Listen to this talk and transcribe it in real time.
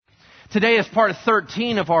Today is part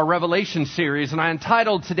 13 of our Revelation series, and I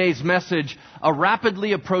entitled today's message, A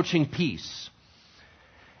Rapidly Approaching Peace.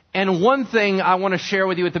 And one thing I want to share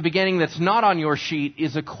with you at the beginning that's not on your sheet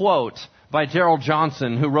is a quote by Darrell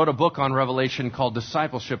Johnson, who wrote a book on Revelation called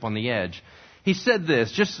Discipleship on the Edge. He said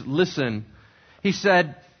this, just listen. He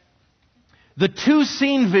said, "The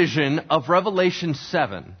two-scene vision of Revelation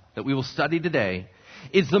 7 that we will study today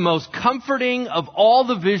is the most comforting of all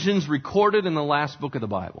the visions recorded in the last book of the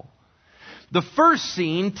Bible. The first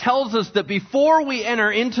scene tells us that before we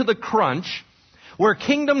enter into the crunch, where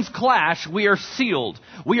kingdoms clash, we are sealed.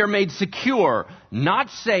 We are made secure, not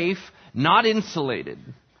safe, not insulated.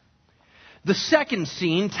 The second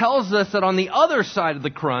scene tells us that on the other side of the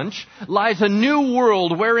crunch lies a new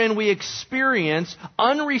world wherein we experience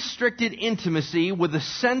unrestricted intimacy with the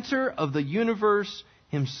center of the universe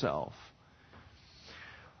himself."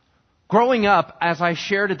 Growing up, as I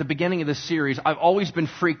shared at the beginning of this series, I've always been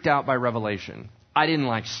freaked out by Revelation. I didn't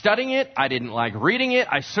like studying it. I didn't like reading it.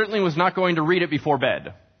 I certainly was not going to read it before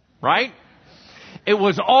bed. Right? It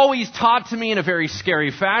was always taught to me in a very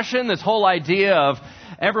scary fashion. This whole idea of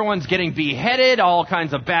everyone's getting beheaded, all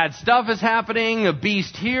kinds of bad stuff is happening, a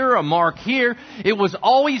beast here, a mark here. It was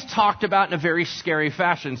always talked about in a very scary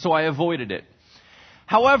fashion, so I avoided it.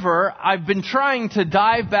 However, I've been trying to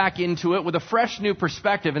dive back into it with a fresh new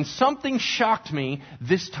perspective, and something shocked me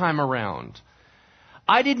this time around.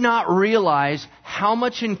 I did not realize how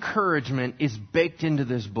much encouragement is baked into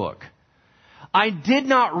this book. I did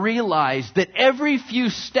not realize that every few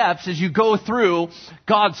steps as you go through,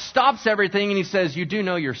 God stops everything and He says, "You do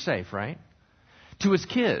know you're safe, right?" To His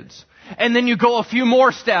kids. And then you go a few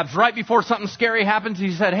more steps right before something scary happens.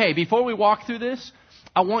 He said, "Hey, before we walk through this,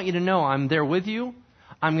 I want you to know I'm there with you.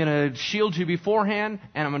 I'm going to shield you beforehand,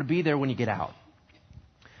 and I'm going to be there when you get out."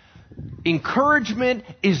 Encouragement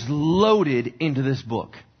is loaded into this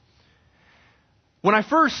book. When I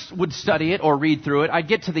first would study it or read through it, I'd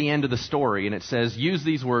get to the end of the story, and it says, "Use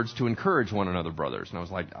these words to encourage one another, brothers." And I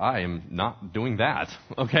was like, I am not doing that,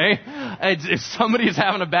 okay? If somebody's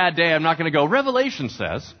having a bad day, I'm not going to go, "Revelation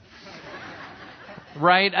says."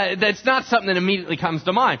 Right? That's not something that immediately comes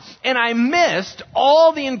to mind. And I missed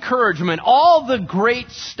all the encouragement, all the great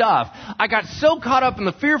stuff. I got so caught up in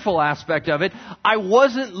the fearful aspect of it, I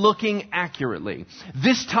wasn't looking accurately.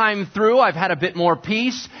 This time through, I've had a bit more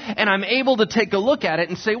peace, and I'm able to take a look at it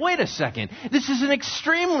and say, wait a second, this is an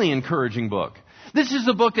extremely encouraging book. This is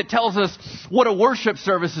the book that tells us what a worship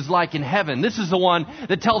service is like in heaven. This is the one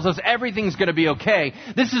that tells us everything's going to be okay.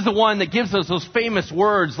 This is the one that gives us those famous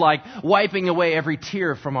words like wiping away every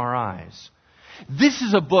tear from our eyes. This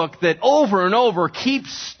is a book that over and over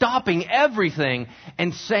keeps stopping everything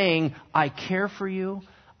and saying, "I care for you,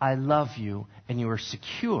 I love you, and you are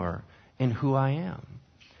secure in who I am."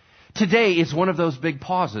 Today is one of those big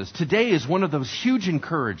pauses. Today is one of those huge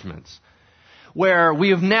encouragements where we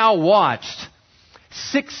have now watched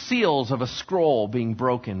 6 seals of a scroll being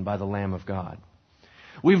broken by the Lamb of God.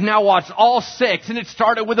 We've now watched all 6, and it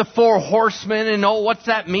started with the 4 horsemen, and what's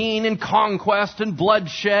that mean? And conquest, and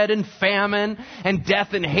bloodshed, and famine, and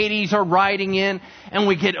death and Hades are riding in, and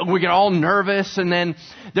we get all nervous, and then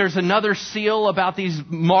there's another seal about these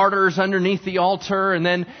martyrs underneath the altar, and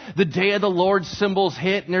then the day of the Lord symbols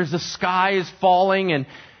hit, and there's the sky is falling, and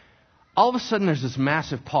all of a sudden there's this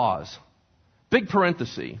massive pause. Big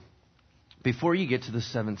parenthesis. Before you get to the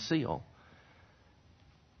 7th seal.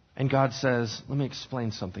 And God says, let me explain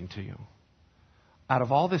something to you. Out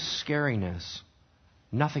of all this scariness,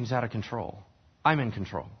 nothing's out of control. I'm in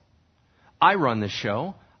control. I run this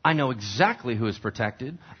show. I know exactly who is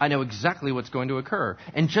protected. I know exactly what's going to occur.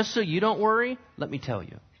 And just so you don't worry, let me tell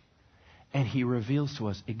you. And He reveals to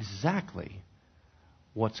us exactly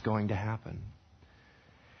what's going to happen.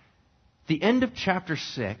 The end of chapter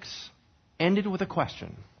 6 ended with a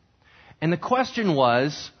question. And the question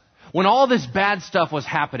was, when all this bad stuff was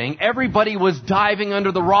happening, everybody was diving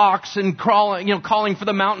under the rocks and calling for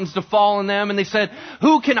the mountains to fall on them. And they said,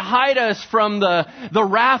 "Who can hide us from the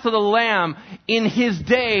wrath of the Lamb in His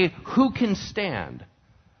day? Who can stand?"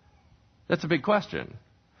 That's a big question.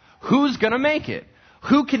 Who's going to make it?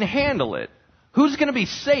 Who can handle it? Who's going to be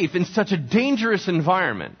safe in such a dangerous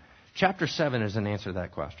environment? Chapter 7 is an answer to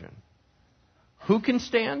that question. Who can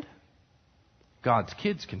stand? God's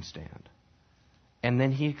kids can stand. And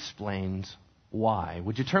then He explains why.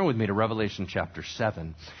 Would you turn with me to Revelation chapter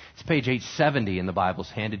 7? It's page 870 in the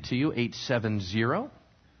Bibles handed to you, 870.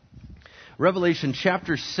 Revelation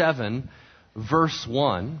chapter 7, verse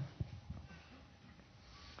 1.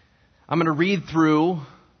 I'm going to read through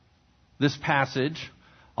this passage.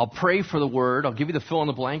 I'll pray for the word. I'll give you the fill in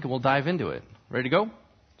the blank, and we'll dive into it. Ready to go?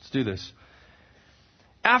 Let's do this.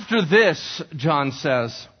 After this, John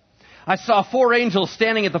says, I saw 4 angels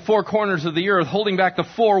standing at the 4 corners of the earth, holding back the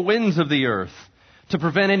 4 winds of the earth, to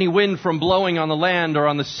prevent any wind from blowing on the land or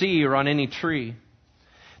on the sea or on any tree.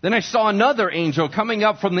 Then I saw another angel coming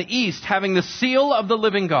up from the east, having the seal of the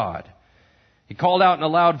living God. He called out in a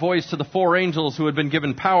loud voice to the 4 angels who had been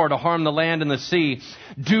given power to harm the land and the sea,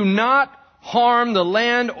 do not harm the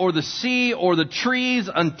land or the sea or the trees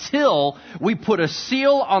until we put a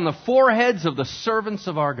seal on the foreheads of the servants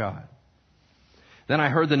of our God. Then I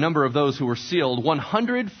heard the number of those who were sealed,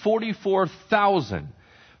 144,000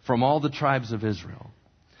 from all the tribes of Israel.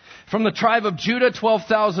 From the tribe of Judah,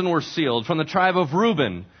 12,000 were sealed. From the tribe of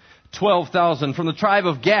Reuben, 12,000. From the tribe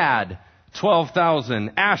of Gad,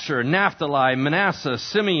 12,000. Asher, Naphtali, Manasseh,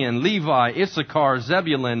 Simeon, Levi, Issachar,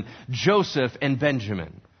 Zebulun, Joseph, and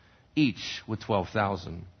Benjamin, each with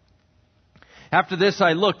 12,000. After this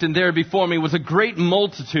I looked, and there before me was a great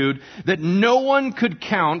multitude that no one could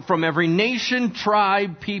count, from every nation,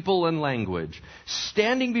 tribe, people, and language,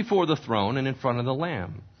 standing before the throne and in front of the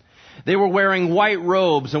Lamb. They were wearing white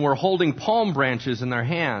robes and were holding palm branches in their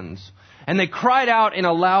hands. And they cried out in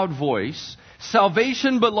a loud voice,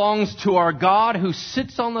 salvation belongs to our God who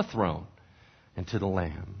sits on the throne and to the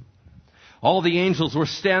Lamb. All the angels were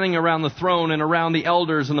standing around the throne and around the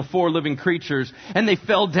elders and the 4 living creatures, and they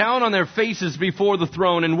fell down on their faces before the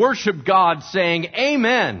throne and worshiped God, saying,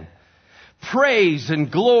 Amen. Praise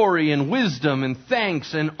and glory and wisdom and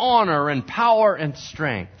thanks and honor and power and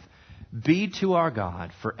strength be to our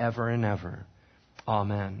God forever and ever.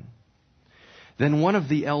 Amen. Then one of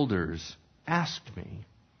the elders asked me,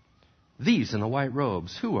 these in the white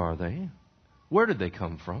robes, who are they? Where did they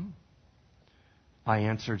come from? I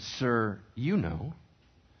answered, Sir, you know.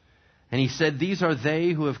 And he said, these are they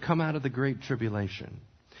who have come out of the great tribulation.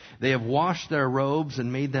 They have washed their robes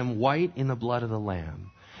and made them white in the blood of the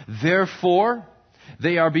Lamb. Therefore,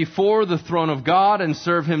 they are before the throne of God and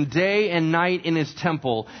serve Him day and night in His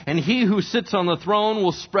temple. And He who sits on the throne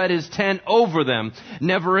will spread His tent over them.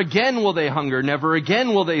 Never again will they hunger. Never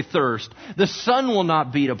again will they thirst. The sun will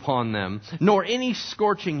not beat upon them, nor any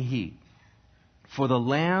scorching heat. For the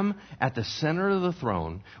Lamb at the center of the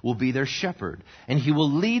throne will be their shepherd, and He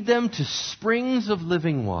will lead them to springs of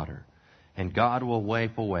living water. And God will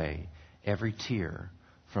wipe away every tear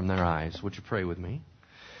from their eyes. Would you pray with me?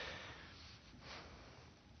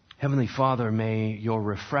 Heavenly Father, may your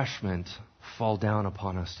refreshment fall down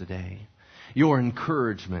upon us today. Your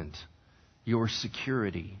encouragement, your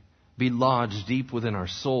security be lodged deep within our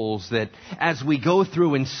souls, that as we go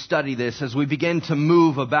through and study this, as we begin to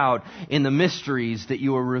move about in the mysteries that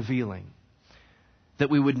you are revealing, that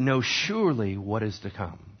we would know surely what is to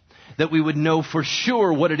come, that we would know for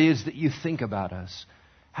sure what it is that you think about us,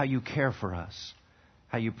 how you care for us,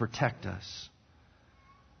 how you protect us.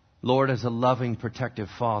 Lord, as a loving, protective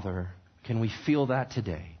Father, can we feel that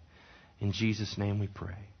today? In Jesus' name we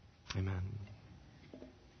pray. Amen.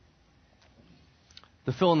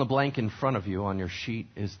 The fill in the blank in front of you on your sheet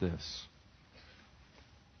is this.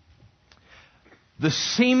 The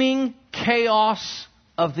seeming chaos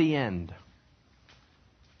of the end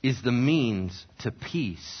is the means to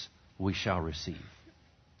peace we shall receive.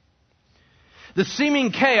 The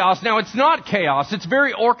seeming chaos, now it's not chaos, it's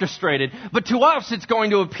very orchestrated, but to us it's going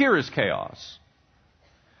to appear as chaos.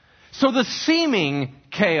 So the seeming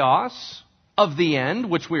chaos of the end,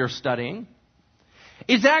 which we are studying,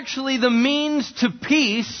 is actually the means to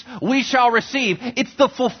peace we shall receive. It's the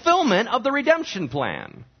fulfillment of the redemption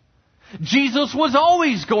plan. Jesus was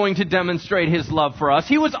always going to demonstrate His love for us.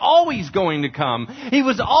 He was always going to come. He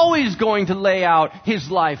was always going to lay out His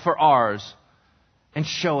life for ours and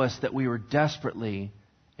show us that we were desperately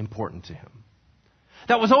important to Him.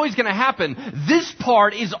 That was always going to happen. This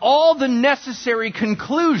part is all the necessary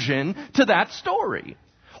conclusion to that story.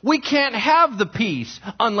 We can't have the peace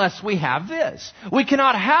unless we have this. We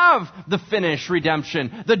cannot have the finished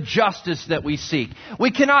redemption, the justice that we seek. We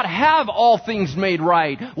cannot have all things made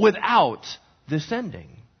right without this ending.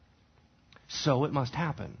 So it must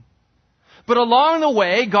happen. But along the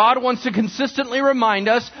way, God wants to consistently remind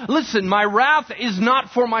us, listen, my wrath is not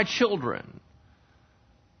for my children.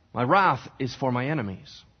 My wrath is for my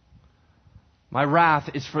enemies. My wrath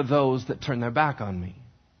is for those that turn their back on me.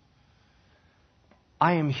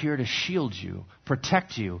 I am here to shield you,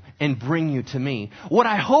 protect you, and bring you to me. What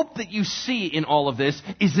I hope that you see in all of this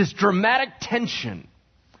is this dramatic tension.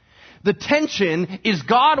 The tension is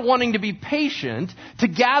God wanting to be patient to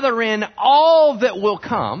gather in all that will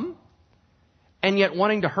come, and yet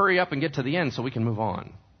wanting to hurry up and get to the end so we can move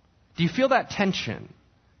on. Do you feel that tension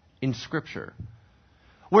in Scripture?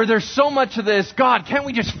 Where there's so much of this, God, can't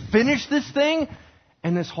we just finish this thing?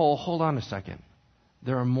 And this whole, hold on a second.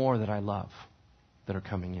 there are more that I love that are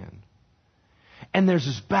coming in. And there's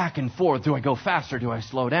this back and forth. Do I go faster? Do I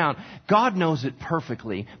slow down? God knows it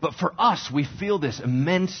perfectly. But for us, we feel this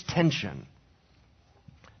immense tension.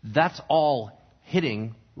 That's all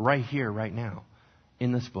hitting right here, right now,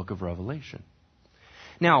 in this book of Revelation.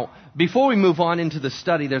 Now, before we move on into the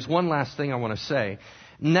study, there's one last thing I want to say.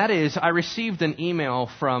 And that is, I received an email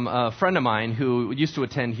from a friend of mine who used to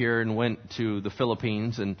attend here and went to the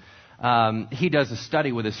Philippines. And he does a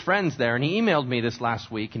study with his friends there. And he emailed me this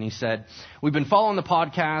last week. And he said, we've been following the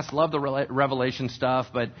podcast, love the Revelation stuff,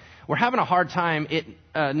 but we're having a hard time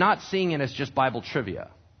not seeing it as just Bible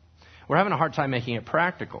trivia. We're having a hard time making it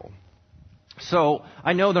practical. So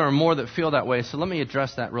I know there are more that feel that way. So let me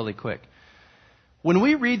address that really quick. When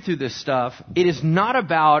we read through this stuff, it is not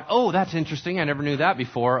about, oh, that's interesting, I never knew that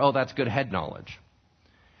before, oh, that's good head knowledge.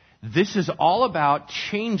 This is all about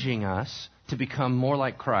changing us to become more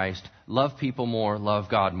like Christ, love people more, love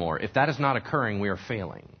God more. If that is not occurring, we are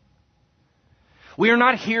failing. We are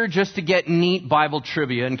not here just to get neat Bible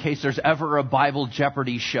trivia in case there's ever a Bible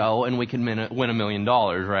Jeopardy show and we can win $1 million,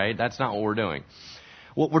 right? That's not what we're doing.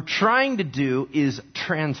 What we're trying to do is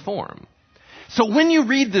transform. So when you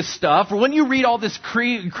read this stuff, or when you read all this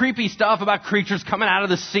creepy stuff about creatures coming out of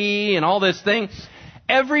the sea and all this thing,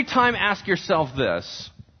 every time ask yourself this: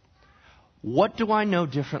 what do I know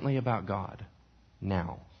differently about God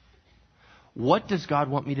now? What does God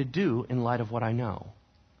want me to do in light of what I know?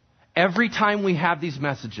 Every time we have these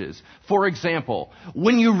messages, for example,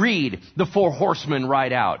 when you read the 4 horsemen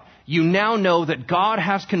ride out, you now know that God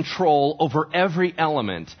has control over every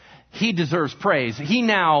element. He deserves praise. He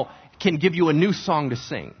now can give you a new song to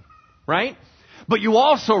sing, right? But you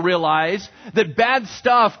also realize that bad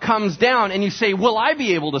stuff comes down and you say, will I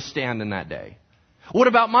be able to stand in that day? What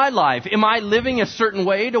about my life? Am I living a certain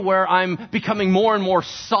way to where I'm becoming more and more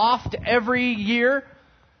soft every year?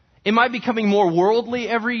 Am I becoming more worldly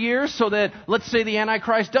every year so that, let's say the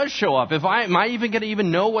Antichrist does show up? Am I even going to even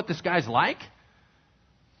know what this guy's like?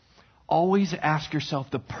 Always ask yourself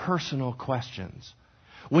the personal questions.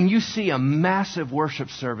 When you see a massive worship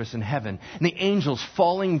service in heaven and the angels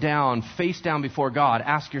falling down, face down before God,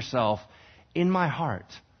 ask yourself, in my heart,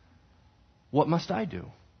 what must I do?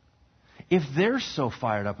 If they're so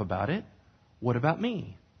fired up about it, what about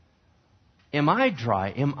me? Am I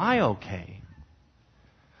dry? Am I okay?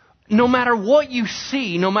 No matter what you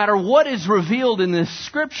see, no matter what is revealed in this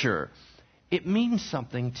scripture, it means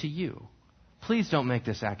something to you. Please don't make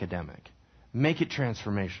this academic. Make it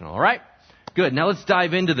transformational, all right? Good. Now let's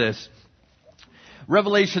dive into this.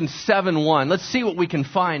 Revelation 7:1. Let's see what we can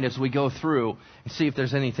find as we go through and see if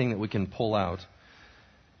there's anything that we can pull out.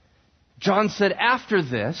 John said, after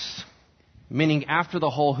this, meaning after the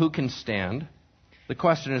whole who can stand, the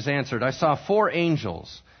question is answered. I saw 4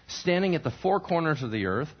 angels standing at the 4 corners of the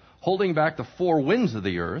earth, holding back the 4 winds of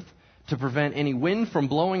the earth to prevent any wind from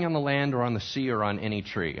blowing on the land or on the sea or on any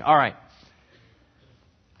tree. All right.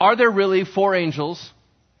 Are there really 4 angels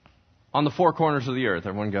on the 4 corners of the earth?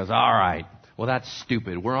 Everyone goes, all right, well, that's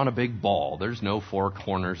stupid. We're on a big ball. There's no 4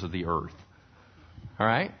 corners of the earth. All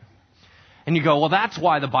right? And you go, well, that's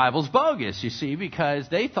why the Bible's bogus, you see, because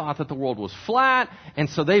they thought that the world was flat, and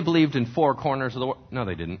so they believed in 4 corners of the world. No,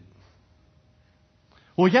 they didn't.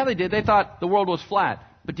 Well, yeah, they did. They thought the world was flat.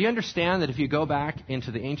 But do you understand that if you go back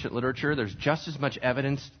into the ancient literature, there's just as much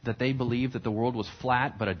evidence that they believed that the world was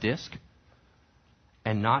flat but a disc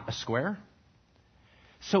and not a square?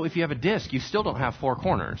 So if you have a disc, you still don't have 4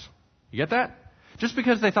 corners. You get that? Just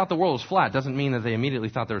because they thought the world was flat doesn't mean that they immediately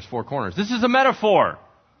thought there was 4 corners. This is a metaphor.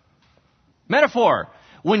 Metaphor.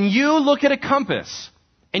 When you look at a compass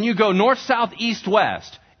and you go north, south, east,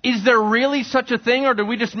 west, is there really such a thing, or did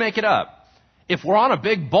we just make it up? If we're on a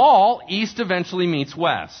big ball, east eventually meets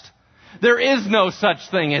west. There is no such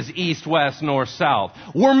thing as east, west, north, south.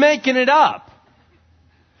 We're making it up.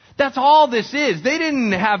 That's all this is. They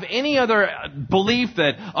didn't have any other belief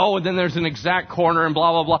that, oh, and then there's an exact corner and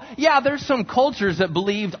blah, blah, blah. Yeah, there's some cultures that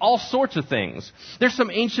believed all sorts of things. There's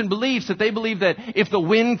some ancient beliefs that they believed that if the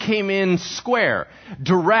wind came in square,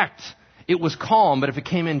 direct, it was calm, but if it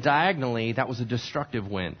came in diagonally, that was a destructive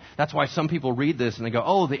wind. That's why some people read this and they go,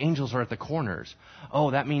 oh, the angels are at the corners.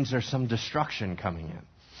 Oh, that means there's some destruction coming in.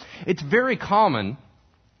 It's very common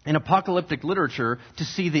in apocalyptic literature to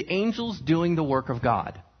see the angels doing the work of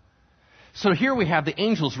God. So here we have the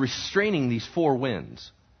angels restraining these 4 winds.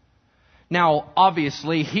 Now,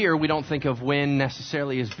 obviously, here we don't think of wind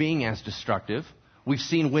necessarily as being as destructive. We've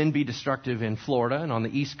seen wind be destructive in Florida and on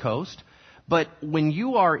the East Coast. But when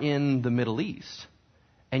you are in the Middle East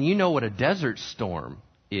and you know what a desert storm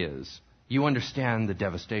is, you understand the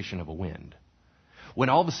devastation of a wind. when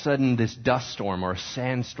all of a sudden this dust storm or a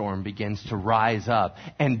sandstorm begins to rise up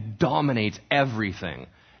and dominates everything,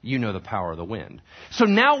 you know the power of the wind. So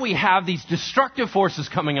now we have these destructive forces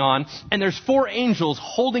coming on, and there's 4 angels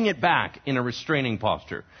holding it back in a restraining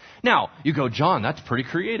posture. Now, you go, John, that's pretty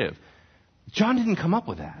creative. John didn't come up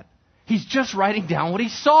with that. He's just writing down what he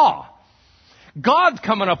saw. God's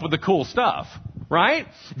coming up with the cool stuff, right?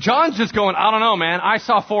 John's just going, I don't know, man. I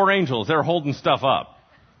saw 4 angels. They're holding stuff up,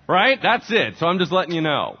 right? That's it. So I'm just letting you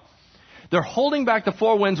know. They're holding back the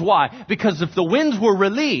 4 winds. Why? Because if the winds were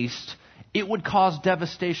released, it would cause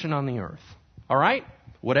devastation on the earth. All right?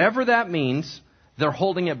 Whatever that means, they're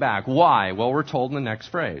holding it back. Why? Well, we're told in the next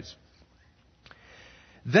phrase.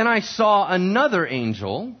 Then I saw another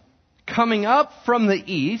angel coming up from the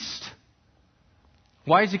east.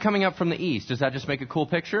 Why is he coming up from the east? Does that just make a cool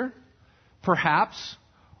picture? Perhaps.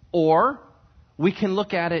 Or we can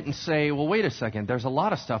look at it and say, well, wait a second. There's a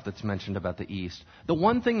lot of stuff that's mentioned about the east. The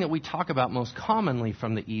one thing that we talk about most commonly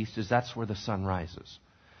from the east is that's where the sun rises.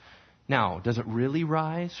 Now, does it really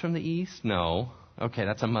rise from the east? No. Okay,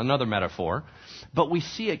 that's another metaphor. But we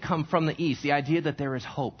see it come from the east, the idea that there is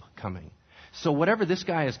hope coming. So whatever this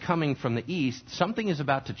guy is coming from the east, something is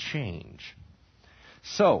about to change.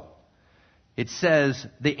 So, it says,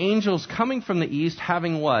 the angels coming from the east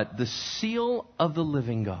having what? The seal of the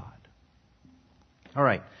living God. All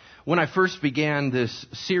right. When I first began this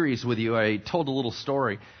series with you, I told a little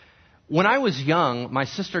story. When I was young, my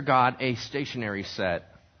sister got a stationery set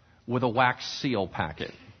with a wax seal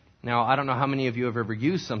packet. Now, I don't know how many of you have ever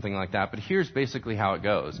used something like that, but here's basically how it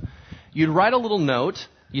goes. You'd write a little note,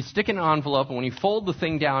 you'd stick it in an envelope, and when you fold the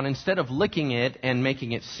thing down, instead of licking it and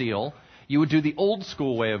making it seal, you would do the old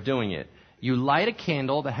school way of doing it. You light a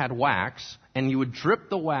candle that had wax, and you would drip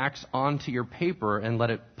the wax onto your paper and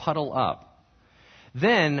let it puddle up.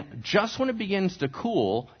 Then, just when it begins to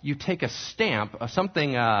cool, you take a stamp,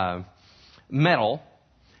 something metal,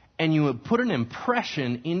 and you would put an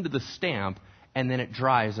impression into the stamp, and then it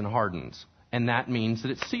dries and hardens. And that means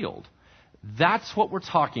that it's sealed. That's what we're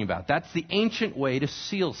talking about. That's the ancient way to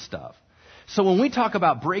seal stuff. So when we talk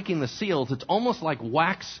about breaking the seals, it's almost like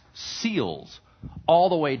wax seals all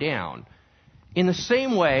the way down. In the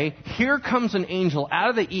same way, here comes an angel out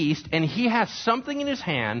of the east, and he has something in his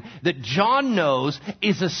hand that John knows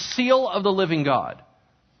is a seal of the living God.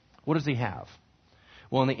 What does he have?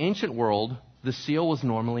 Well, in the ancient world, the seal was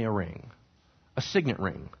normally a ring, a signet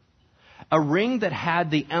ring, a ring that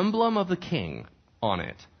had the emblem of the king on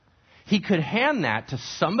it. He could hand that to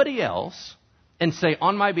somebody else and say,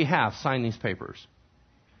 on my behalf, sign these papers.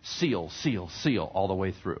 Seal, seal, seal all the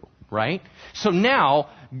way through. Right? So now,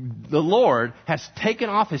 the Lord has taken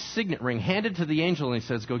off his signet ring, handed to the angel, and he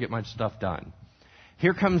says, go get my stuff done.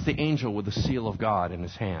 Here comes the angel with the seal of God in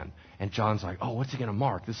his hand. And John's like, oh, what's he going to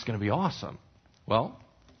mark? This is going to be awesome. Well,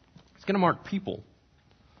 it's going to mark people.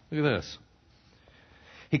 Look at this.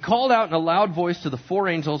 He called out in a loud voice to the 4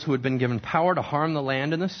 angels who had been given power to harm the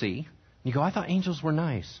land and the sea. And you go, I thought angels were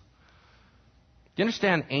nice. Do you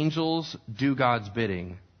understand? Angels do God's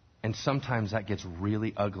bidding. And sometimes that gets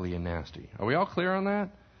really ugly and nasty. Are we all clear on that?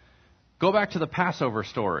 Go back to the Passover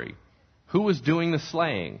story. Who was doing the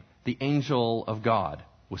slaying? The angel of God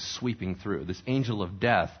was sweeping through. This angel of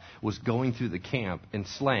death was going through the camp and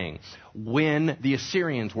slaying. When the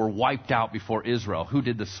Assyrians were wiped out before Israel, who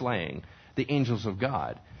did the slaying? The angels of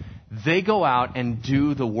God. They go out and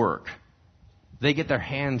do the work. They get their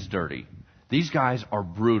hands dirty. These guys are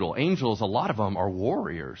brutal. Angels, a lot of them are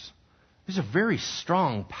warriors. These are very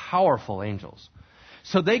strong, powerful angels.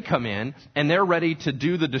 So they come in, and they're ready to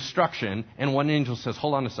do the destruction, and one angel says,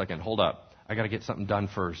 hold on a second, hold up. I got to get something done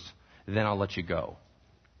first, then I'll let you go.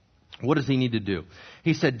 What does he need to do?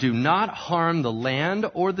 He said, do not harm the land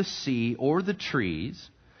or the sea or the trees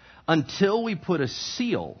until we put a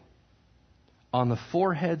seal on the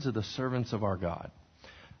foreheads of the servants of our God.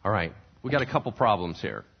 All right, we got a couple problems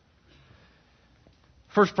here.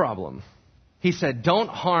 First problem, he said, don't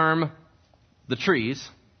harm the trees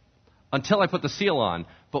until I put the seal on.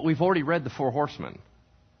 But we've already read the 4 horsemen.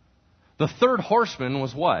 The 3rd horseman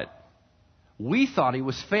was what? We thought he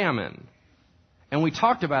was famine. And we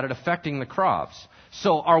talked about it affecting the crops.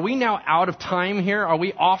 So are we now out of time here? Are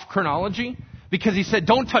we off chronology? Because he said,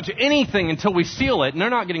 don't touch anything until we seal it. And they're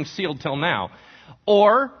not getting sealed till now.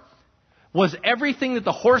 Or was everything that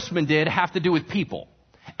the horsemen did have to do with people?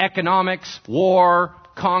 Economics, war,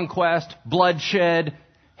 conquest, bloodshed,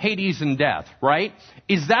 Hades and death, right?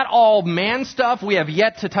 Is that all man stuff? We have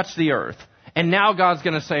yet to touch the earth. And now God's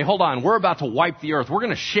going to say, hold on, we're about to wipe the earth. We're going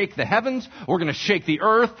to shake the heavens. We're going to shake the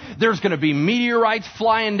earth. There's going to be meteorites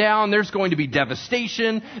flying down. There's going to be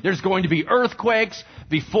devastation. There's going to be earthquakes.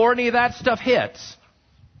 Before any of that stuff hits,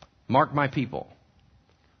 Mark my people.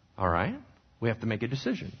 All right? We have to make a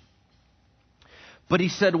decision. But he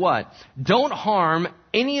said what? Don't harm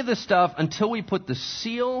any of the stuff until we put the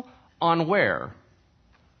seal on where?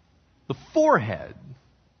 The forehead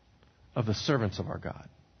of the servants of our God.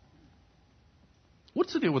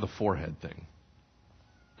 What's the deal with the forehead thing?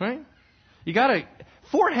 Right?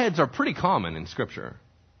 Foreheads are pretty common in Scripture.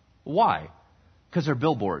 Why? Because they're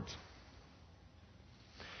billboards.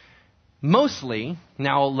 Mostly,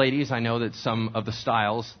 now ladies, I know that some of the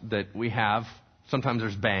styles that we have, sometimes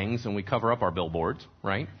there's bangs and we cover up our billboards,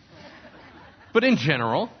 right? But in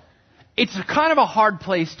general, it's kind of a hard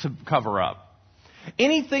place to cover up.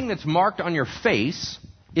 Anything that's marked on your face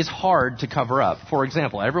is hard to cover up. For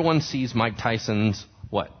example, everyone sees Mike Tyson's,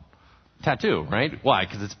 what? Tattoo, right? Why?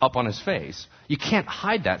 Because it's up on his face. You can't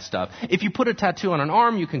hide that stuff. If you put a tattoo on an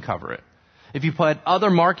arm, you can cover it. If you put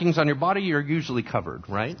other markings on your body, you're usually covered,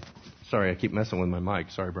 right? Sorry, I keep messing with my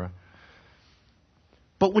mic. Sorry, bro.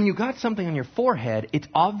 But when you got something on your forehead, it's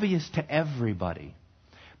obvious to everybody.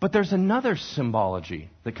 But there's another symbology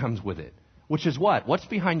that comes with it, which is what? What's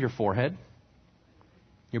behind your forehead?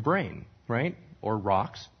 Your brain, right? Or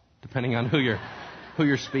rocks, depending on who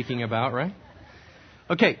you're speaking about, right?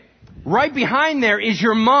 Okay, right behind there is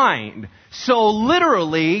your mind. So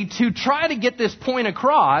literally, to try to get this point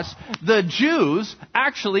across, the Jews,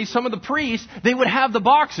 actually, some of the priests, they would have the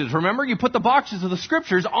boxes. Remember, you put the boxes of the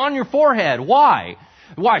scriptures on your forehead. Why?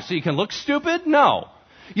 Why? So you can look stupid? No.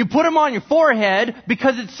 You put them on your forehead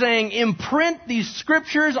because it's saying imprint these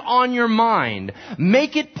scriptures on your mind.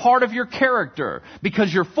 Make it part of your character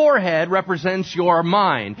because your forehead represents your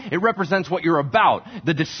mind. It represents what you're about,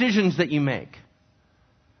 the decisions that you make.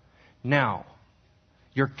 Now,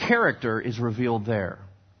 your character is revealed there.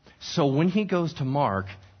 So when he goes to mark,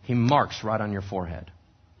 he marks right on your forehead.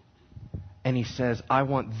 And he says, I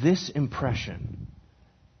want this impression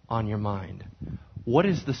on your mind. What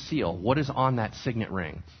is the seal? What is on that signet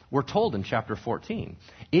ring? We're told in chapter 14.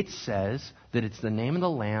 It says that it's the name of the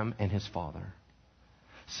Lamb and his Father.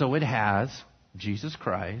 So it has Jesus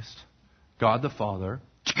Christ, God the Father,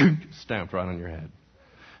 stamped right on your head.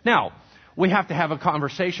 Now, we have to have a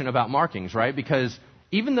conversation about markings, right? Because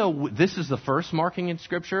even though this is the first marking in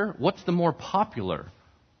Scripture, what's the more popular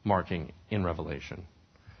marking in Revelation?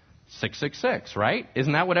 666, right?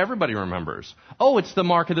 Isn't that what everybody remembers? Oh, it's the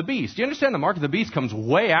mark of the beast. You understand the mark of the beast comes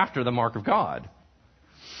way after the mark of God.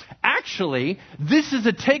 Actually, this is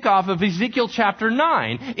a takeoff of Ezekiel chapter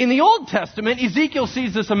 9. In the Old Testament, Ezekiel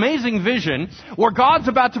sees this amazing vision where God's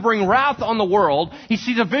about to bring wrath on the world. He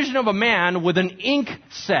sees a vision of a man with an ink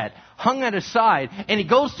set hung at his side, and he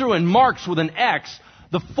goes through and marks with an X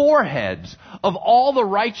the foreheads of all the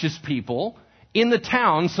righteous people in the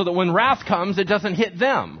town so that when wrath comes, it doesn't hit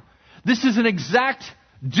them. This is an exact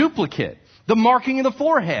duplicate. The marking of the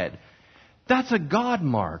forehead. That's a God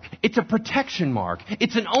mark. It's a protection mark.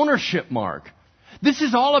 It's an ownership mark. This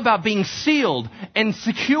is all about being sealed and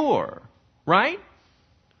secure, right?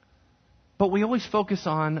 But we always focus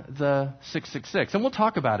on the 666. And we'll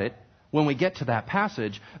talk about it when we get to that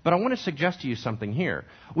passage. But I want to suggest to you something here.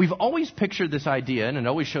 We've always pictured this idea, and it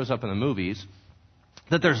always shows up in the movies,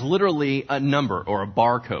 that there's literally a number or a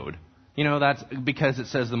barcode. You know, that's because it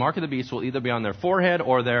says the mark of the beast will either be on their forehead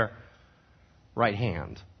or their right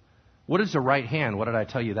hand. What is the right hand? What did I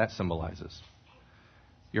tell you that symbolizes?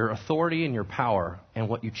 Your authority and your power and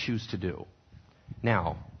what you choose to do.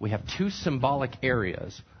 Now, we have two symbolic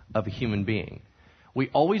areas of a human being. We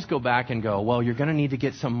always go back and go, well, you're going to need to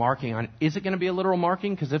get some marking on it. Is it going to be a literal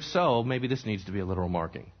marking? Because if so, maybe this needs to be a literal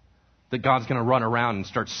marking. That God's going to run around and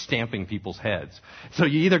start stamping people's heads. So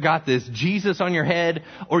you either got this Jesus on your head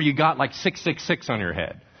or you got like 666 on your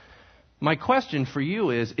head. My question for you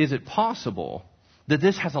is it possible that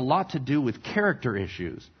this has a lot to do with character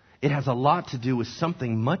issues? It has a lot to do with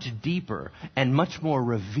something much deeper and much more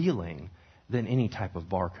revealing than any type of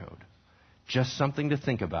barcode. Just something to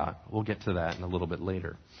think about. We'll get to that in a little bit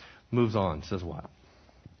later. Moves on, says what?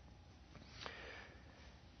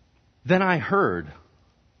 Then I heard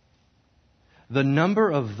the number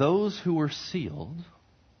of those who were sealed,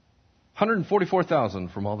 144,000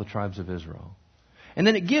 from all the tribes of Israel. And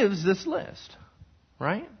then it gives this list,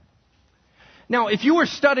 right? Now, if you were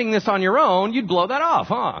studying this on your own, you'd blow that off,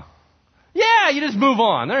 huh? Yeah, you just move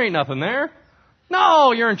on. There ain't nothing there.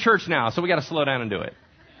 No, you're in church now, so we got to slow down and do it,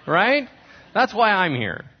 right? That's why I'm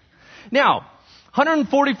here. Now,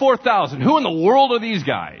 144,000. Who in the world are these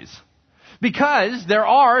guys? Because there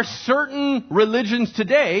are certain religions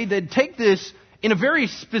today that take this in a very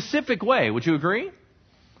specific way. Would you agree?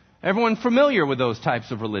 Everyone familiar with those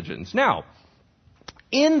types of religions? Now,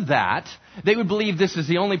 In that, they would believe this is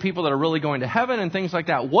the only people that are really going to heaven and things like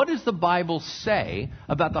that. What does the Bible say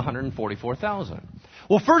about the 144,000?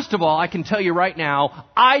 Well, first of all, I can tell you right now,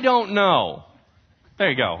 I don't know. There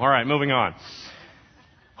you go. All right, moving on.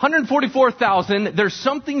 144,000, there's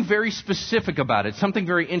something very specific about it, something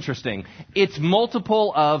very interesting. It's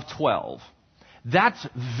multiple of 12. That's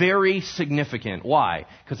very significant. Why?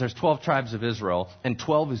 Because there's 12 tribes of Israel, and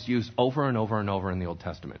 12 is used over and over and over in the Old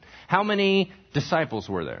Testament. How many disciples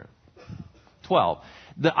were there? 12.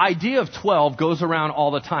 The idea of 12 goes around all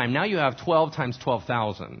the time. Now you have 12 times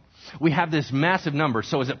 12,000. We have this massive number.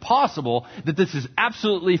 So is it possible that this is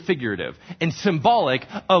absolutely figurative and symbolic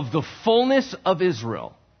of the fullness of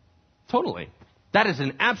Israel? Totally. That is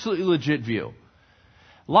an absolutely legit view.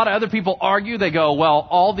 A lot of other people argue, they go, well,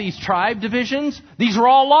 all these tribe divisions, these are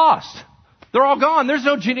all lost. They're all gone. There's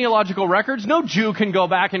no genealogical records. No Jew can go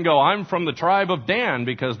back and go, I'm from the tribe of Dan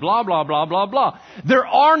because blah, blah, blah, blah, blah. There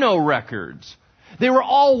are no records. They were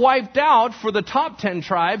all wiped out for the top 10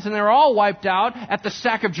 tribes, and they were all wiped out at the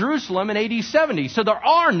sack of Jerusalem in AD 70. So there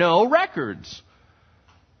are no records.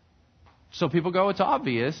 So people go, it's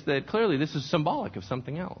obvious that clearly this is symbolic of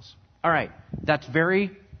something else. All right, that's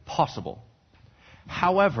very possible.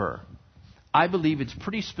 However, I believe it's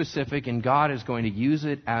pretty specific, and God is going to use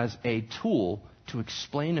it as a tool to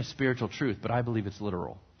explain a spiritual truth, but I believe it's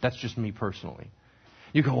literal. That's just me personally.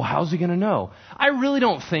 You go, well, how's he going to know? I really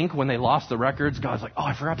don't think when they lost the records, God's like, oh,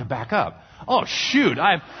 I forgot to back up. Oh, shoot,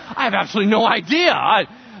 I have absolutely no idea.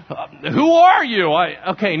 Who are you?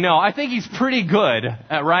 Okay, no, I think he's pretty good,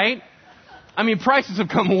 right? I mean, prices have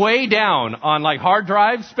come way down on like hard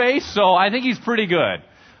drive space, so I think he's pretty good.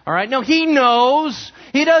 All right, no, he knows.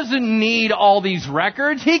 He doesn't need all these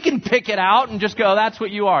records. He can pick it out and just go, that's what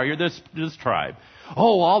you are. You're this tribe.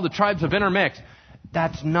 Oh, all the tribes have intermixed.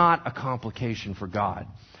 That's not a complication for God.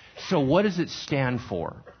 So what does it stand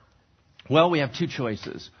for? Well, we have two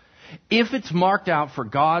choices. If it's marked out for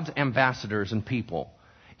God's ambassadors and people,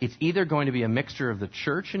 it's either going to be a mixture of the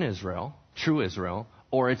church in Israel, true Israel,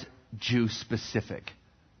 or it's Jew-specific.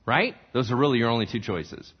 Right? Those are really your only two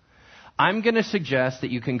choices. I'm going to suggest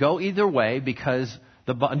that you can go either way because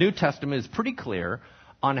the New Testament is pretty clear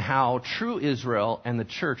on how true Israel and the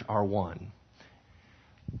church are one.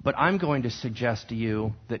 But I'm going to suggest to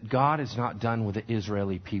you that God is not done with the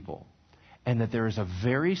Israeli people, and that there is a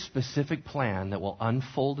very specific plan that will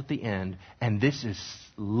unfold at the end, and this is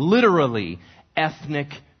literally ethnic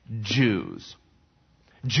Jews.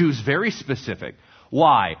 Jews very specific.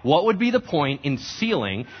 Why? What would be the point in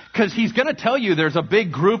sealing? Because he's going to tell you there's a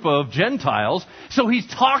big group of Gentiles, so he's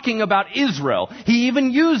talking about Israel. He even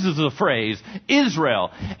uses the phrase,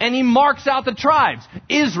 Israel. And he marks out the tribes,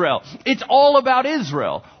 Israel. It's all about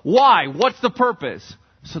Israel. Why? What's the purpose?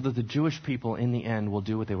 So that the Jewish people in the end will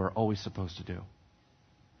do what they were always supposed to do.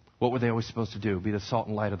 What were they always supposed to do? Be the salt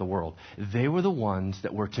and light of the world. They were the ones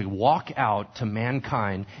that were to walk out to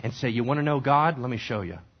mankind and say, you want to know God? Let me show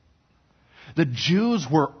you. The Jews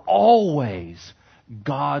were always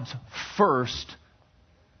God's first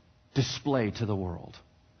display to the world.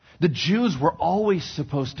 The Jews were always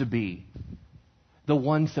supposed to be the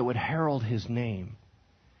ones that would herald His name.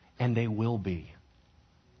 And they will be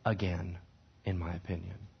again, in my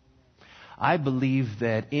opinion. I believe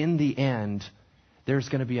that in the end, there's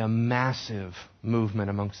going to be a massive movement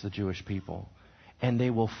amongst the Jewish people. And they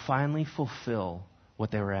will finally fulfill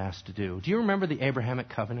what they were asked to do. Do you remember the Abrahamic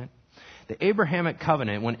covenant? The Abrahamic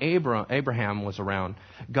covenant, when Abraham was around,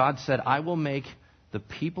 God said, I will make the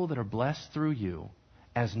people that are blessed through you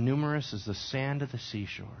as numerous as the sand of the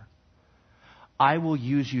seashore. I will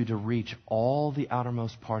use you to reach all the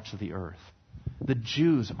outermost parts of the earth. The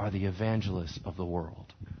Jews are the evangelists of the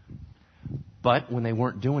world. But when they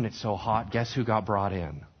weren't doing it so hot, guess who got brought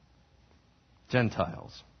in?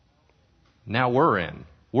 Gentiles. Now we're in.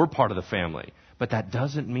 We're part of the family. But that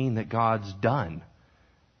doesn't mean that God's done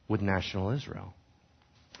with national Israel.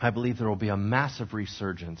 I believe there will be a massive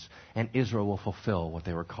resurgence, and Israel will fulfill what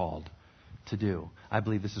they were called to do. I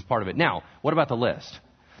believe this is part of it. Now, what about the list?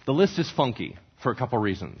 The list is funky for a couple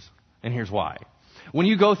reasons, and here's why. When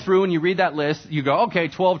you go through and you read that list, you go, okay,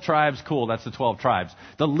 12 tribes, cool, that's the 12 tribes.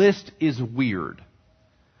 The list is weird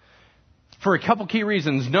for a couple key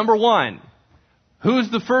reasons. Number one,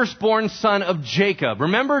 who's the firstborn son of Jacob?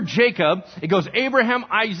 Remember Jacob? It goes Abraham,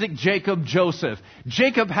 Isaac, Jacob, Joseph.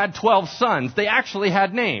 Jacob had 12 sons. They actually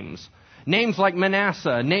had names. Names like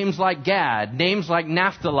Manasseh, names like Gad, names like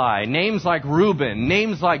Naphtali, names like Reuben,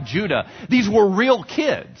 names like Judah. These were real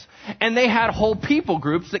kids. And they had whole people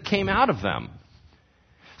groups that came out of them.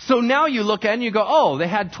 So now you look at it and you go, oh, they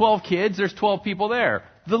had 12 kids, there's 12 people there.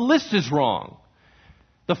 The list is wrong.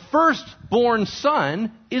 The firstborn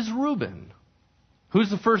son is Reuben.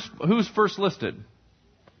 Who's first listed?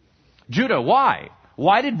 Judah. Why?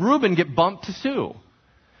 Why did Reuben get bumped to 2?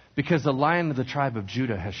 Because the Lion of the tribe of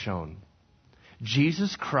Judah has shown.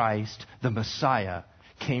 Jesus Christ, the Messiah,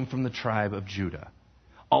 came from the tribe of Judah.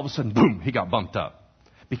 All of a sudden, boom, he got bumped up.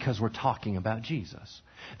 Because we're talking about Jesus.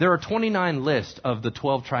 There are 29 lists of the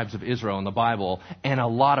 12 tribes of Israel in the Bible, and a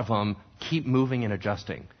lot of them keep moving and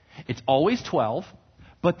adjusting. It's always 12,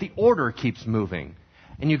 but the order keeps moving.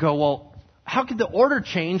 And you go, well, how could the order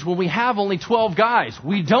change when we have only 12 guys?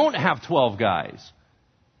 We don't have 12 guys.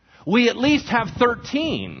 We at least have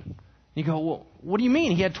 13. You go, well, what do you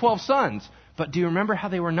mean? He had 12 sons. But do you remember how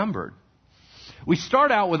they were numbered? We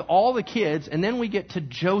start out with all the kids, and then we get to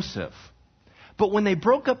Joseph. But when they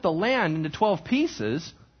broke up the land into 12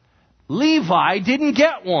 pieces, Levi didn't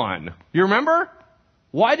get one. You remember?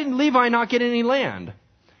 Why did Levi not get any land?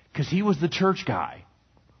 Because he was the church guy,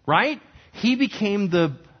 right? He became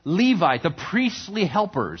the Levite, the priestly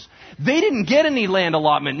helpers. They didn't get any land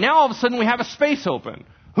allotment. Now all of a sudden we have a space open.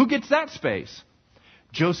 Who gets that space?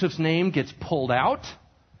 Joseph's name gets pulled out,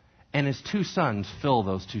 and his 2 sons fill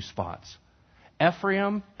those 2 spots.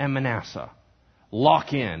 Ephraim and Manasseh.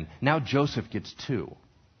 Lock in. Now Joseph gets 2.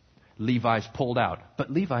 Levi's pulled out.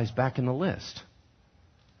 But Levi's back in the list.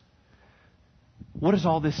 What does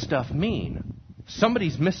all this stuff mean?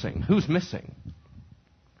 Somebody's missing. Who's missing?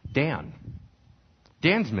 Dan.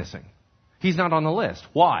 Dan's missing. He's not on the list.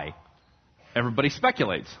 Why? Everybody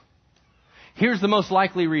speculates. Here's the most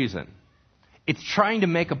likely reason. It's trying to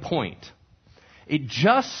make a point. It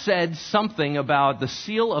just said something about the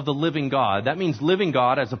seal of the living God. That means living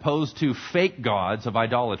God as opposed to fake gods of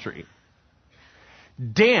idolatry.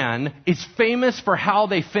 Dan is famous for how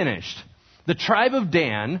they finished. The tribe of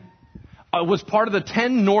Dan was part of the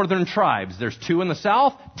 10 northern tribes. There's 2 in the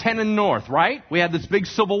south, 10 in the north, right? We had this big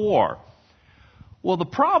civil war. Well, the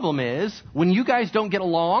problem is, when you guys don't get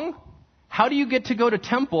along, how do you get to go to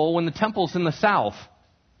temple when the temple's in the south?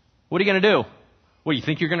 What are you going to do? Well, you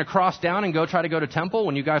think you're going to cross down and try to go to temple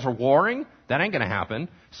when you guys are warring? That ain't going to happen.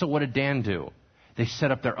 So what did Dan do? They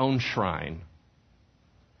set up their own shrine.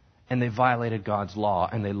 And they violated God's law,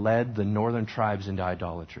 and they led the northern tribes into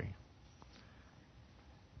idolatry.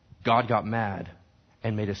 God got mad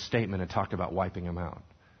and made a statement and talked about wiping them out.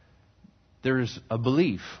 There's a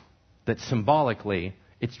belief that symbolically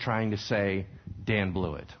it's trying to say Dan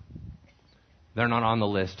blew it. They're not on the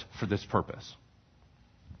list for this purpose.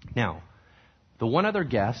 Now, the one other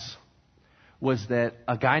guess was that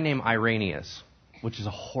a guy named Irenaeus, which is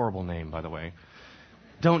a horrible name, by the way.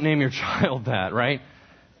 Don't name your child that, right?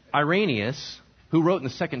 Irenaeus, who wrote in the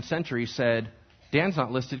 2nd century, said, Dan's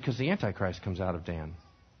not listed because the Antichrist comes out of Dan.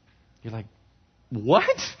 You're like,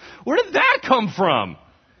 what? Where did that come from?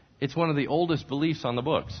 It's one of the oldest beliefs on the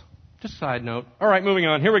books. Just a side note. All right, moving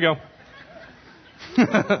on. Here we go.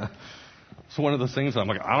 It's one of those things I'm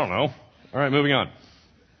like, I don't know. All right, moving on.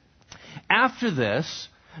 After this,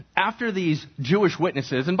 after these Jewish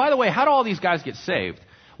witnesses, and by the way, how do all these guys get saved?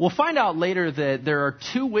 We'll find out later that there are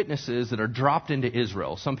 2 witnesses that are dropped into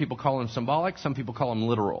Israel. Some people call them symbolic, some people call them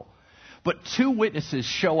literal. But 2 witnesses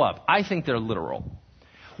show up. I think they're literal.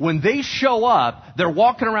 When they show up, they're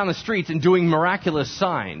walking around the streets and doing miraculous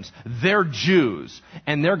signs. They're Jews,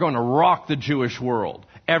 and they're going to rock the Jewish world.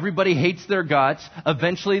 Everybody hates their guts.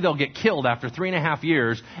 Eventually, they'll get killed after 3.5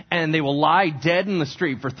 years, and they will lie dead in the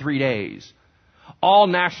street for 3 days. All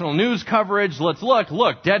national news coverage. Let's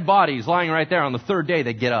look, dead bodies lying right there. On the 3rd day,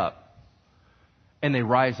 they get up, and they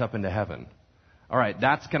rise up into heaven. All right,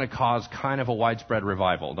 that's going to cause kind of a widespread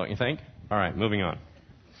revival, don't you think? All right, moving on.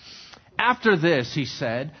 After this, he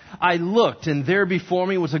said, I looked, and there before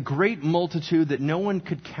me was a great multitude that no one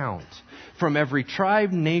could count, from every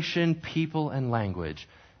tribe, nation, people, and language.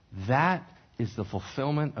 That is the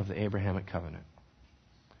fulfillment of the Abrahamic covenant.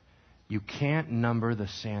 You can't number the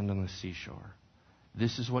sand on the seashore.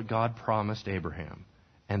 This is what God promised Abraham,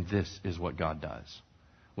 and this is what God does.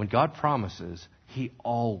 When God promises, He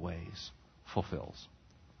always fulfills.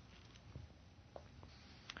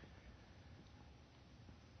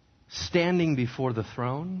 Standing before the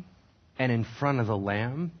throne and in front of the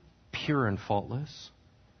Lamb, pure and faultless,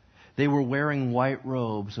 they were wearing white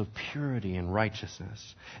robes of purity and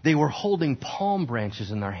righteousness. They were holding palm branches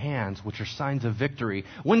in their hands, which are signs of victory.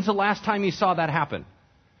 When's the last time you saw that happen?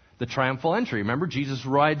 The triumphal entry. Remember, Jesus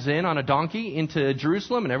rides in on a donkey into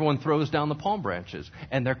Jerusalem, and everyone throws down the palm branches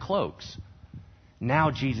and their cloaks. Now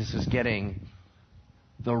Jesus is getting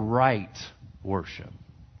the right worship.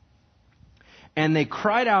 And they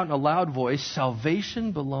cried out in a loud voice,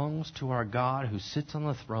 salvation belongs to our God who sits on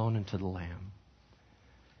the throne and to the Lamb.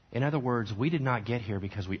 In other words, we did not get here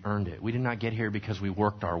because we earned it. We did not get here because we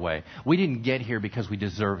worked our way. We didn't get here because we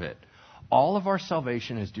deserve it. All of our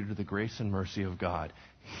salvation is due to the grace and mercy of God.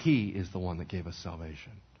 He is the one that gave us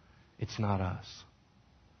salvation. It's not us.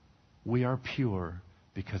 We are pure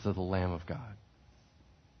because of the Lamb of God.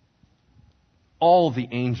 All the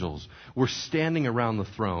angels were standing around the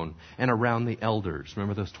throne and around the elders.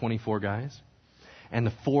 Remember those 24 guys? And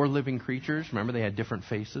the 4 living creatures, remember they had different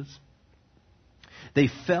faces? They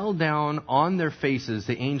fell down on their faces,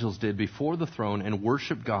 the angels did, before the throne and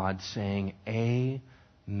worshiped God, saying,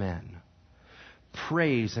 Amen.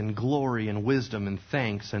 Praise and glory and wisdom and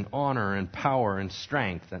thanks and honor and power and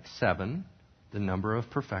strength. That's 7, the number of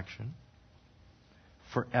perfection.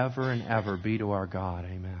 Forever and ever be to our God.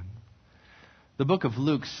 Amen. The book of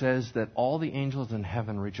Luke says that all the angels in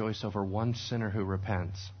heaven rejoice over one sinner who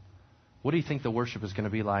repents. What do you think the worship is going to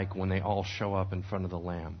be like when they all show up in front of the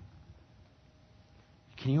Lamb?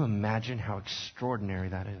 Can you imagine how extraordinary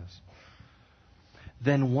that is?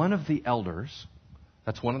 Then one of the elders,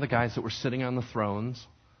 that's one of the guys that were sitting on the thrones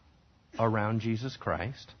around Jesus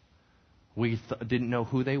Christ. We didn't know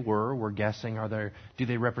who they were. We're guessing, do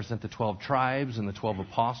they represent the 12 tribes and the 12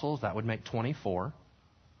 apostles? That would make 24.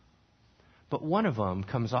 But one of them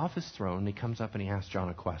comes off his throne and he comes up and he asks John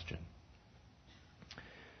a question.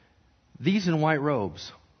 These in white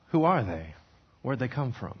robes, who are they? Where'd they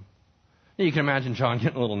come from? You can imagine John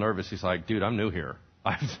getting a little nervous. He's like, dude, I'm new here.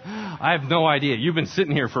 I have no idea. You've been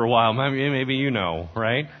sitting here for a while. Maybe you know,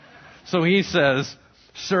 right? So he says,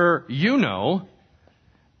 Sir, you know.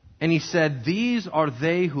 And he said, These are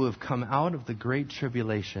they who have come out of the great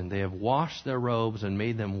tribulation. They have washed their robes and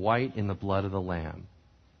made them white in the blood of the Lamb.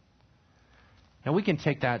 Now we can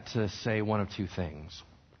take that to say one of two things.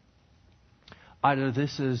 Either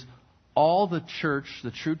this is all the church, the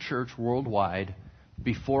true church worldwide,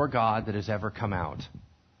 before God that has ever come out.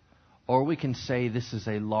 Or we can say this is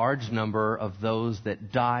a large number of those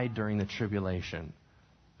that died during the tribulation,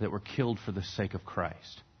 that were killed for the sake of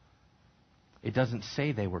Christ. It doesn't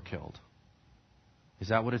say they were killed. Is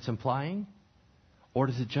that what it's implying? Or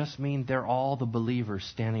does it just mean they're all the believers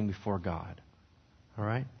standing before God? All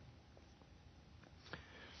right?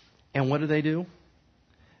 And what do?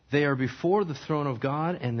 They are before the throne of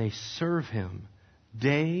God and they serve Him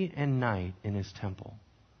day and night in His temple.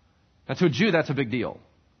 Now to a Jew, that's a big deal.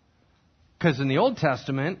 Because in the Old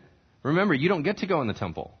Testament, remember, you don't get to go in the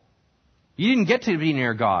temple. You didn't get to be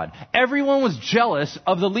near God. Everyone was jealous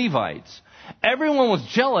of the Levites. Everyone was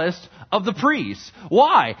jealous of the priests.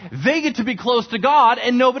 Why? They get to be close to God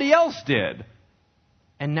and nobody else did.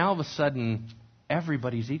 And now all of a sudden,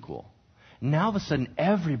 everybody's equal. Now all of a sudden,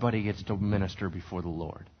 everybody gets to minister before the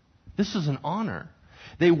Lord. This is an honor.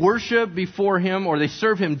 They worship before Him, or they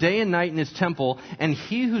serve Him day and night in His temple, and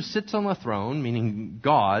He who sits on the throne, meaning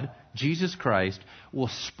God, Jesus Christ, will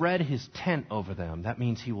spread His tent over them. That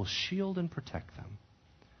means He will shield and protect them.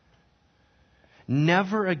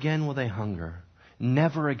 Never again will they hunger.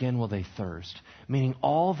 Never again will they thirst. Meaning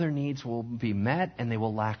all their needs will be met and they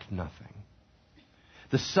will lack nothing.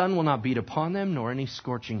 The sun will not beat upon them, nor any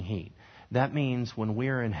scorching heat. That means when we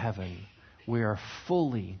are in heaven, we are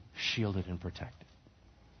fully shielded and protected.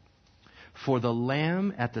 For the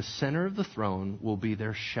Lamb at the center of the throne will be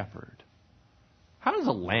their shepherd. How does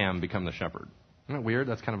a lamb become the shepherd? Isn't that weird?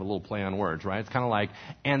 That's kind of a little play on words, right? It's kind of like,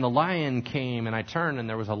 and the lion came and I turned and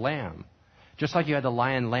there was a lamb. Just like you had the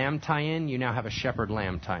lion-lamb tie-in, you now have a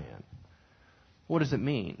shepherd-lamb tie-in. What does it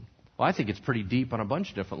mean? Well, I think it's pretty deep on a bunch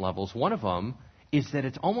of different levels. One of them is that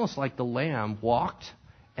it's almost like the lamb walked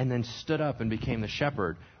and then stood up and became the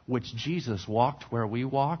shepherd, which Jesus walked where we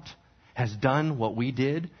walked, has done what we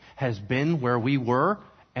did, has been where we were,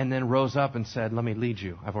 and then rose up and said, let me lead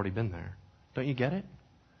you. I've already been there. Don't you get it?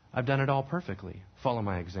 I've done it all perfectly. Follow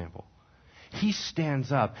my example. He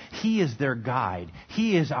stands up. He is their guide.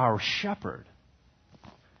 He is our shepherd.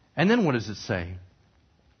 And then what does it say?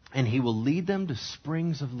 And He will lead them to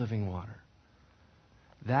springs of living water.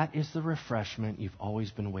 That is the refreshment you've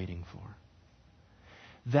always been waiting for.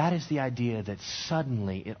 That is the idea that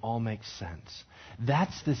suddenly it all makes sense.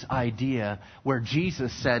 That's this idea where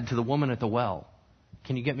Jesus said to the woman at the well,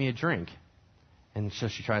 can you get me a drink? And so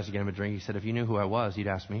she tries to get him a drink. He said, if you knew who I was, you'd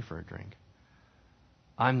ask me for a drink.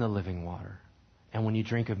 I'm the living water. And when you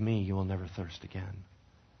drink of me, you will never thirst again.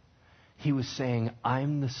 He was saying,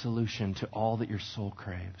 I'm the solution to all that your soul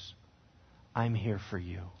craves. I'm here for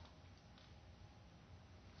you.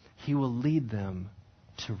 He will lead them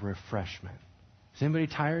to refreshment. Is anybody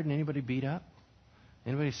tired and anybody beat up?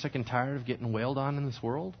 Anybody sick and tired of getting wailed on in this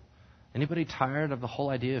world? Anybody tired of the whole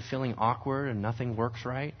idea of feeling awkward and nothing works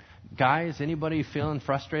right? Guys, anybody feeling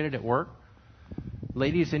frustrated at work?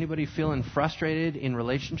 Ladies, anybody feeling frustrated in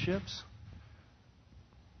relationships?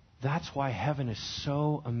 That's why heaven is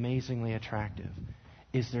so amazingly attractive,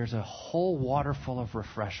 is there's a whole water full of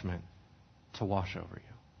refreshment to wash over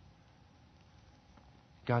you.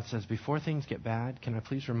 God says, before things get bad, can I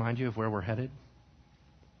please remind you of where we're headed?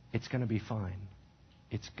 It's going to be fine.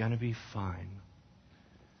 It's going to be fine.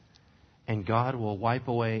 And God will wipe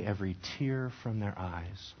away every tear from their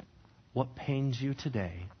eyes. What pains you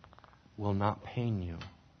today will not pain you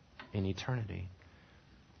in eternity.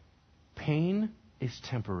 Pain is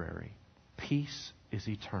temporary. Peace is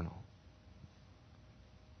eternal.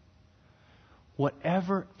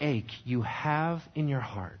 Whatever ache you have in your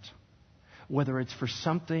heart, whether it's for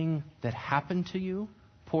something that happened to you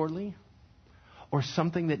poorly or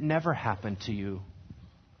something that never happened to you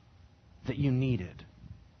that you needed,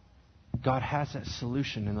 God has that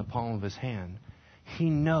solution in the palm of His hand. He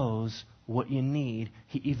knows what you need.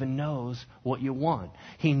 He even knows what you want.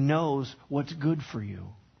 He knows what's good for you.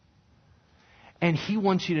 And He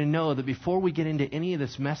wants you to know that before we get into any of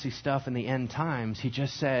this messy stuff in the end times, He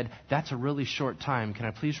just said, that's a really short time. Can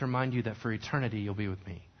I please remind you that for eternity you'll be with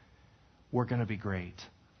me? We're going to be great.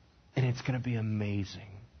 And it's going to be amazing.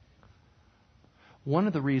 One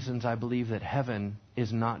of the reasons I believe that heaven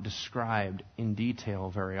is not described in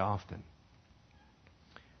detail very often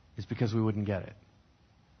is because we wouldn't get it.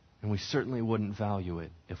 And we certainly wouldn't value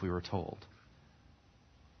it if we were told.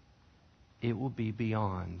 It will be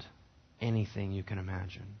beyond anything you can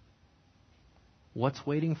imagine. What's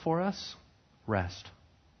waiting for us? Rest.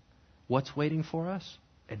 What's waiting for us?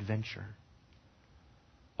 Adventure.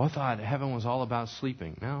 I thought heaven was all about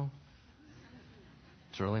sleeping. No.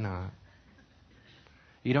 It's really not.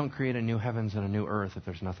 You don't create a new heavens and a new earth if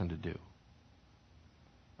there's nothing to do.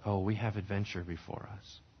 Oh, we have adventure before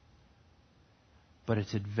us. But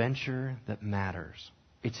it's adventure that matters.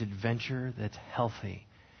 It's adventure that's healthy.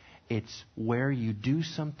 It's where you do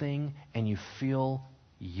something and you feel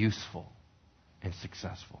useful and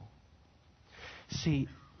successful. See,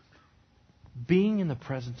 being in the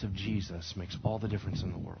presence of Jesus makes all the difference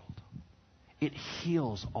in the world. It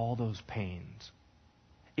heals all those pains.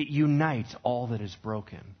 It unites all that is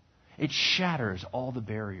broken. It shatters all the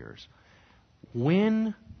barriers.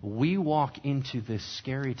 When we walk into this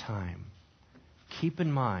scary time, keep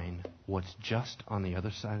in mind what's just on the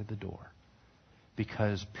other side of the door.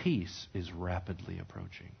 Because peace is rapidly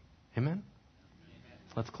approaching. Amen?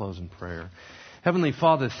 Let's close in prayer. Heavenly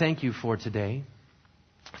Father, thank you for today.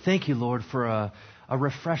 Thank you, Lord, for a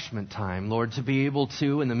refreshment time, Lord, to be able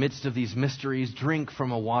to, in the midst of these mysteries, drink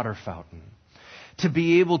from a water fountain. To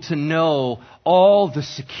be able to know all the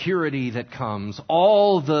security that comes,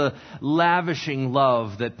 all the lavishing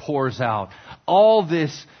love that pours out, all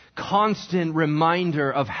this constant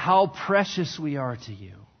reminder of how precious we are to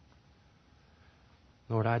you.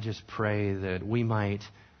 Lord, I just pray that we might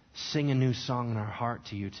sing a new song in our heart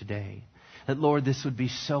to you today. That, Lord, this would be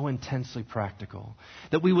so intensely practical.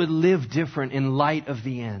 That we would live different in light of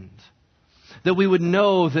the end. That we would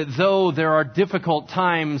know that though there are difficult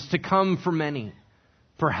times to come for many,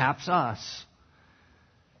 perhaps us,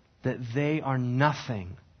 that they are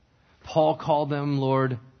nothing. Paul called them,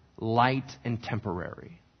 Lord, light and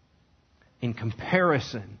temporary, in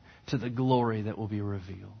comparison to the glory that will be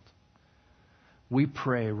revealed. We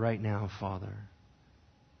pray right now, Father,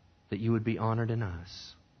 that you would be honored in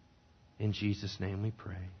us. In Jesus' name we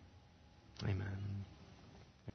pray. Amen.